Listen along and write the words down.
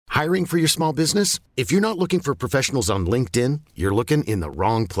Hiring for your small business? If you're not looking for professionals on LinkedIn, you're looking in the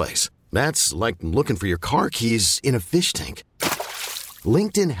wrong place. That's like looking for your car keys in a fish tank.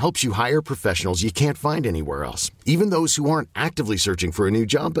 LinkedIn helps you hire professionals you can't find anywhere else, even those who aren't actively searching for a new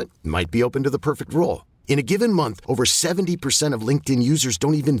job but might be open to the perfect role. In a given month, over 70% of LinkedIn users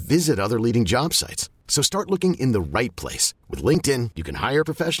don't even visit other leading job sites. So start looking in the right place. With LinkedIn, you can hire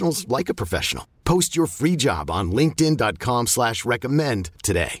professionals like a professional. Post your free job on linkedin.com/recommend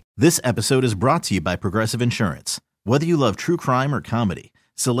today. This episode is brought to you by Progressive Insurance. Whether you love true crime or comedy,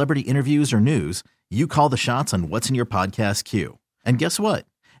 celebrity interviews or news, you call the shots on what's in your podcast queue. And guess what?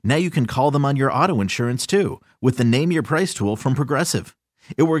 Now you can call them on your auto insurance too with the Name Your Price tool from Progressive.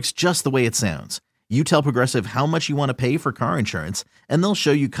 It works just the way it sounds. You tell Progressive how much you want to pay for car insurance, and they'll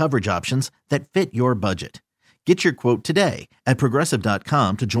show you coverage options that fit your budget. Get your quote today at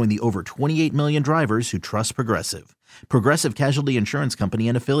Progressive.com to join the over 28 million drivers who trust Progressive. Progressive Casualty Insurance Company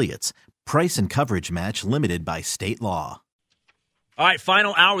and Affiliates. Price and coverage match limited by state law. All right,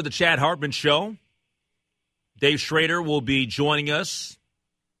 final hour of the Chad Hartman Show. Dave Schrader will be joining us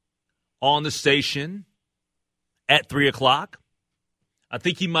on the station at 3 o'clock. I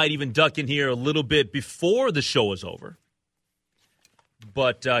think he might even duck in here a little bit before the show is over.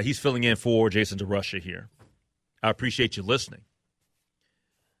 But he's filling in for Jason DeRusha here. I appreciate you listening.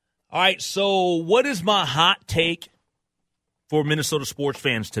 All right, so what is my hot take for Minnesota sports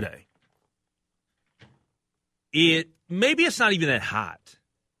fans today? Maybe it's not even that hot.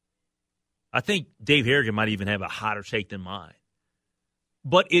 I think Dave Harrigan might even have a hotter take than mine.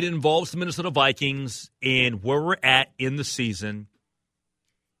 But it involves the Minnesota Vikings and where we're at in the season.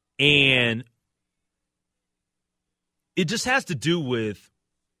 And it just has to do with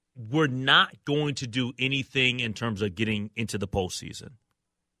we're not going to do anything in terms of getting into the postseason.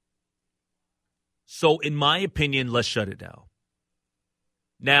 So, in my opinion, let's shut it down.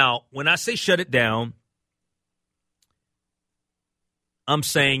 Now, when I say shut it down, I'm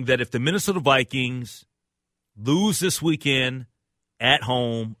saying that if the Minnesota Vikings lose this weekend at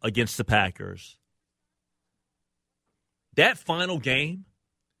home against the Packers, that final game,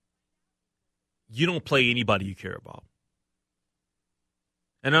 you don't play anybody you care about.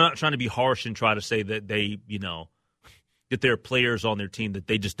 And I'm not trying to be harsh and try to say that they, that there are players on their team that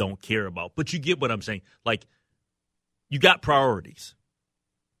they just don't care about. But you get what I'm saying. Like, you got priorities.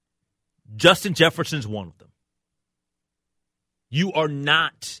 Justin Jefferson's one of them. You are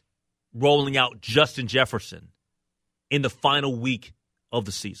not rolling out Justin Jefferson in the final week of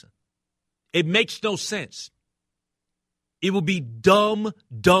the season. It makes no sense. It would be dumb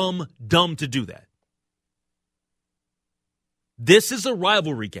to do that. This is a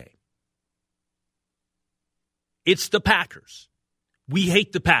rivalry game. It's the Packers. We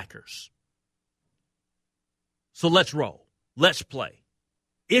hate the Packers. So let's roll. Let's play.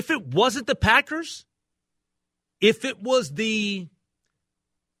 If it wasn't the Packers, if it was the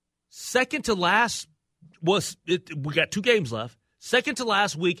second to last, we got 2 games left. Second to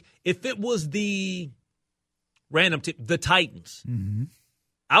last week, if it was the random team, the Titans,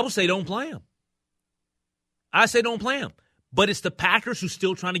 I would say don't play them. I say don't play them. But it's the Packers who's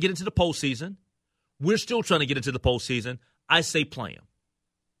still trying to get into the postseason. We're still trying to get into the postseason. I say play them.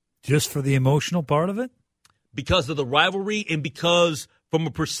 Just for the emotional part of it? Because of the rivalry and because from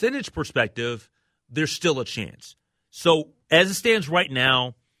a percentage perspective, there's still a chance. So as it stands right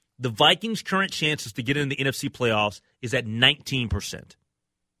now, the Vikings' current chances to get into the NFC playoffs is at 19%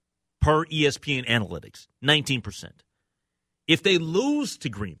 per ESPN Analytics. 19%. If they lose to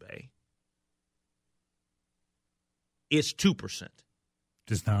Green Bay, it's 2%.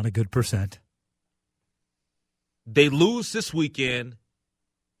 Just not a good percent. They lose this weekend,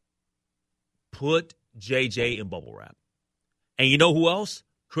 put JJ in bubble wrap. And you know who else?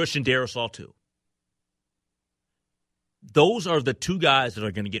 Christian Darrisaw, too. Those are the 2 guys that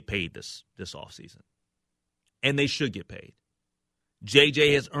are going to get paid this offseason. And they should get paid.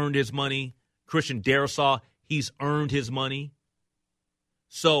 JJ has earned his money. Christian Darrisaw, he's earned his money.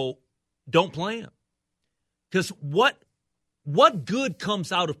 So don't play him. Because what good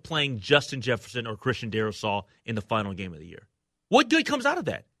comes out of playing Justin Jefferson or Christian Darrisaw in the final game of the year? What good comes out of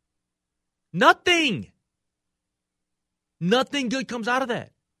that? Nothing. Nothing good comes out of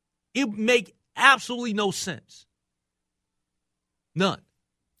that. It would make absolutely no sense. None.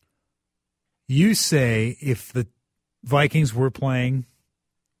 You say if the Vikings were playing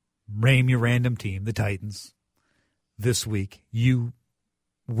name your random team, the Titans, this week, you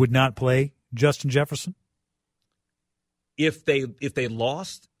would not play Justin Jefferson? If they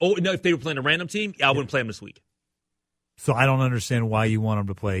lost, if they were playing a random team, I wouldn't play them this week. So I don't understand why you want them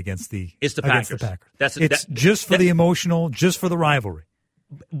to play against the Packers. The Packers. Just for the emotional, just for the rivalry.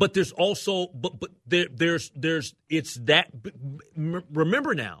 But there's also there's it's that.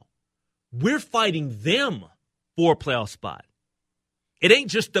 Remember now, we're fighting them for a playoff spot. It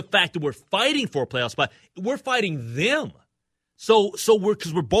ain't just the fact that we're fighting for a playoff spot. We're fighting them. So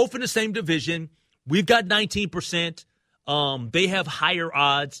because we're both in the same division. We've got 19%. They have higher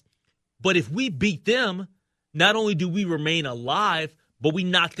odds. But if we beat them, not only do we remain alive, but we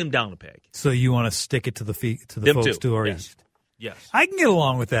knock them down a peg. So you want to stick it to the folks to our east. Yes. I can get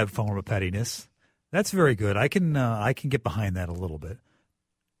along with that form of pettiness. That's very good. I can get behind that a little bit.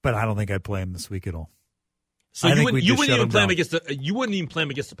 But I don't think I'd play him this week at all. So you wouldn't even play him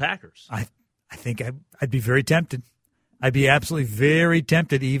against the Packers. I think I'd be very tempted. I'd be absolutely very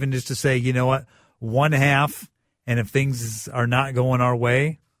tempted even just to say, you know what, 1/2, and if things are not going our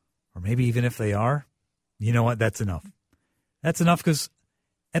way, or maybe even if they are, you know what, that's enough. That's enough because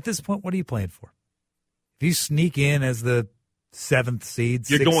at this point, what are you playing for? If you sneak in as the 7th seed,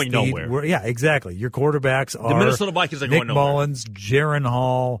 you're going seed, nowhere. Yeah, exactly. Your quarterbacks are the Minnesota Vikings are Nick going nowhere. Mullins, Jaron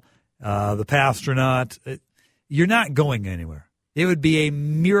Hall, the Pastronaut. You're not going anywhere. It would be a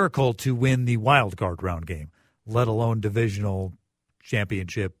miracle to win the wild card round game, let alone divisional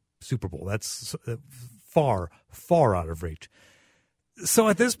championship Super Bowl. That's far, far out of reach. So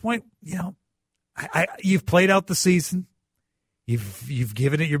at this point, you know, you've played out the season. You've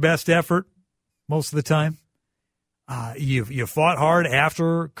given it your best effort most of the time. You fought hard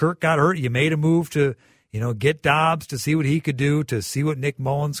after Kirk got hurt. You made a move to, get Dobbs to see what he could do, to see what Nick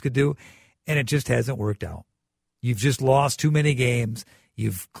Mullins could do, and it just hasn't worked out. You've just lost too many games.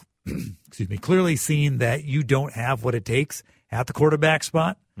 You've, clearly seen that you don't have what it takes at the quarterback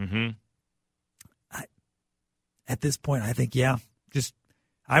spot. Mm-hmm. At this point, I think,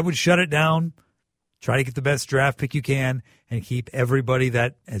 I would shut it down, try to get the best draft pick you can, and keep everybody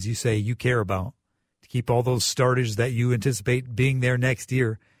that, as you say, you care about, to keep all those starters that you anticipate being there next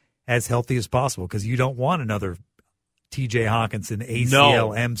year as healthy as possible, because you don't want another TJ Hawkinson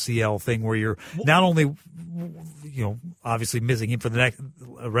ACL, MCL thing where you're not only, obviously missing him for the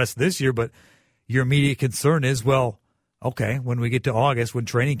rest of this year, but your immediate concern is, when we get to August, when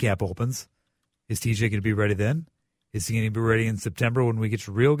training camp opens, is TJ going to be ready then? Is he going to be ready in September when we get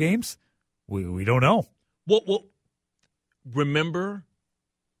to real games? We don't know. Well, remember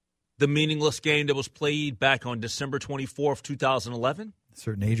the meaningless game that was played back on December 24th, 2011? A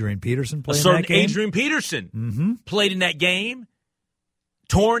certain Adrian Peterson played in that game? A certain Adrian Peterson played in that game,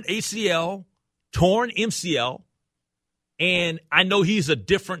 torn ACL, torn MCL, and I know he's a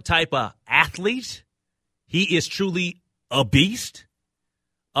different type of athlete. He is truly a beast.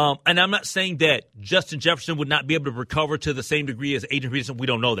 And I'm not saying that Justin Jefferson would not be able to recover to the same degree as Adrian Peterson. We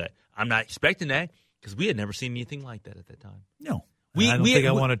don't know that. I'm not expecting that because we had never seen anything like that at that time. No. I don't think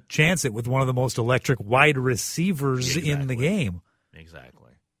I want to chance it with one of the most electric wide receivers in the game. Exactly.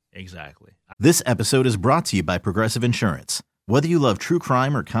 This episode is brought to you by Progressive Insurance. Whether you love true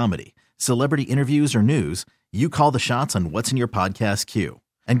crime or comedy, celebrity interviews or news, you call the shots on what's in your podcast queue.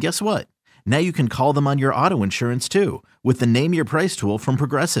 And guess what? Now you can call them on your auto insurance too with the Name Your Price tool from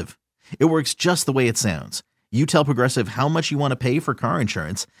Progressive. It works just the way it sounds. You tell Progressive how much you want to pay for car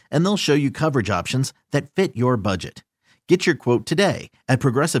insurance, and they'll show you coverage options that fit your budget. Get your quote today at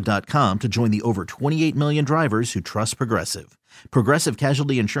Progressive.com to join the over 28 million drivers who trust Progressive. Progressive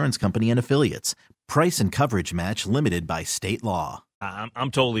Casualty Insurance Company and Affiliates. Price and coverage match limited by state law.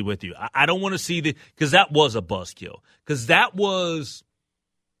 I'm totally with you. I don't want to see because that was a buzzkill. Because that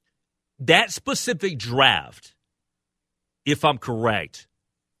specific draft, if I'm correct,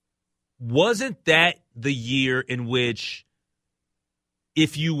 wasn't that the year in which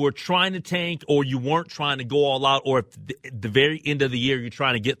if you were trying to tank or you weren't trying to go all out, or if at the very end of the year you're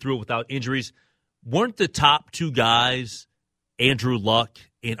trying to get through it without injuries, weren't the top two guys Andrew Luck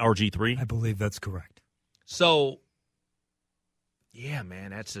and RG3? I believe that's correct. So, yeah,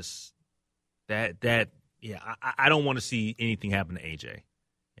 man, that's just I don't want to see anything happen to AJ.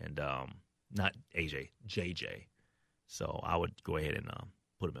 And not AJ, JJ. So I would go ahead and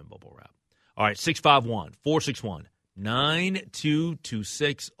put him in bubble wrap. All right,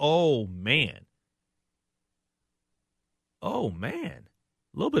 651-461-9226. Oh, man. A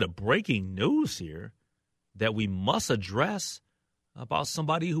little bit of breaking news here that we must address about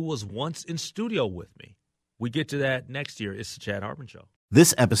somebody who was once in studio with me. We get to that next year. It's the Chad Hartman Show.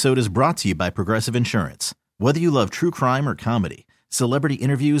 This episode is brought to you by Progressive Insurance. Whether you love true crime or comedy, celebrity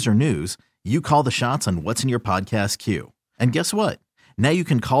interviews or news, you call the shots on what's in your podcast queue. And guess what? Now you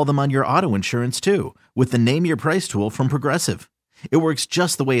can call them on your auto insurance too with the Name Your Price tool from Progressive. It works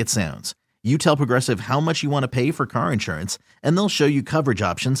just the way it sounds. You tell Progressive how much you want to pay for car insurance, and they'll show you coverage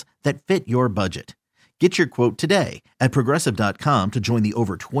options that fit your budget. Get your quote today at Progressive.com to join the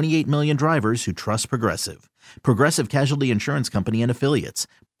over 28 million drivers who trust Progressive. Progressive Casualty Insurance Company and Affiliates.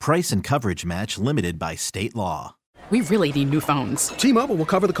 Price and coverage match limited by state law. We really need new phones. T-Mobile will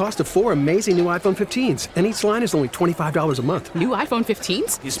cover the cost of 4 amazing new iPhone 15s, and each line is only $25 a month. New iPhone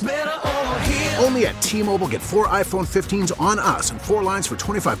 15s? It's better over here. Only at T-Mobile, get 4 iPhone 15s on us and 4 lines for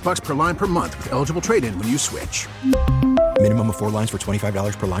 $25 per line per month with eligible trade-in when you switch. Minimum of 4 lines for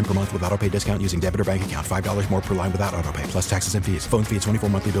 $25 per line per month with autopay discount using debit or bank account. $5 more per line without autopay, plus taxes and fees. Phone fee at 24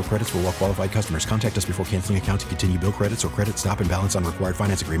 monthly bill credits for well-qualified customers. Contact us before canceling account to continue bill credits or credit stop and balance on required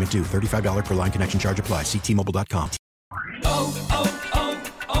finance agreement due. $35 per line connection charge applies. See T-Mobile.com.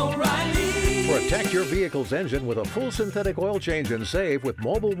 O'Reilly. Protect your vehicle's engine with a full synthetic oil change and save with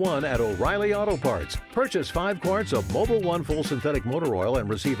Mobile One at O'Reilly Auto Parts. Purchase 5 quarts of Mobile One full synthetic motor oil and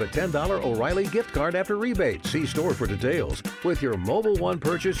receive a $10 O'Reilly gift card after rebate. See store for details. With your Mobile One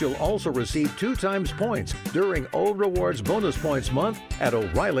purchase, you'll also receive 2 times points during O Rewards Bonus Points Month at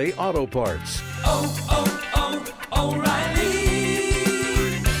O'Reilly Auto Parts. O'Reilly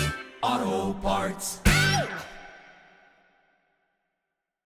Auto Parts.